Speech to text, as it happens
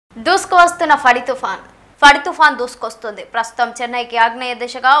దూసుకువస్తున్న ఫడి తుఫాన్ దూసుకొస్తుంది. ప్రస్తుతం చెన్నైకి ఆగ్నేయ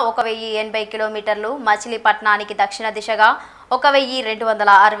దిశగా 1080 కిలోమీటర్లు, మచిలీపట్నానికి దక్షిణ దిశగా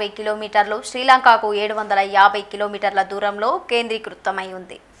 1260 కిలోమీటర్లు, శ్రీలంకకు 750 కిలోమీటర్ల దూరంలో కేంద్రీకృతమై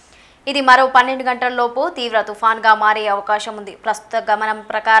ఉంది. ఇది మరో 12 గంటల్లోపు తీవ్ర తుఫాన్గా మారే అవకాశం ఉంది. ప్రస్తుత గమనం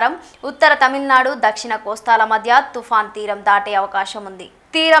ప్రకారం ఉత్తర తమిళనాడు, దక్షిణ కోస్తాల మధ్య తుఫాన్ తీరం దాటే అవకాశం ఉంది.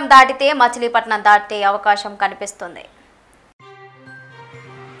 తీరం దాటితే మచిలీపట్నం దాటే అవకాశం కనిపిస్తుంది.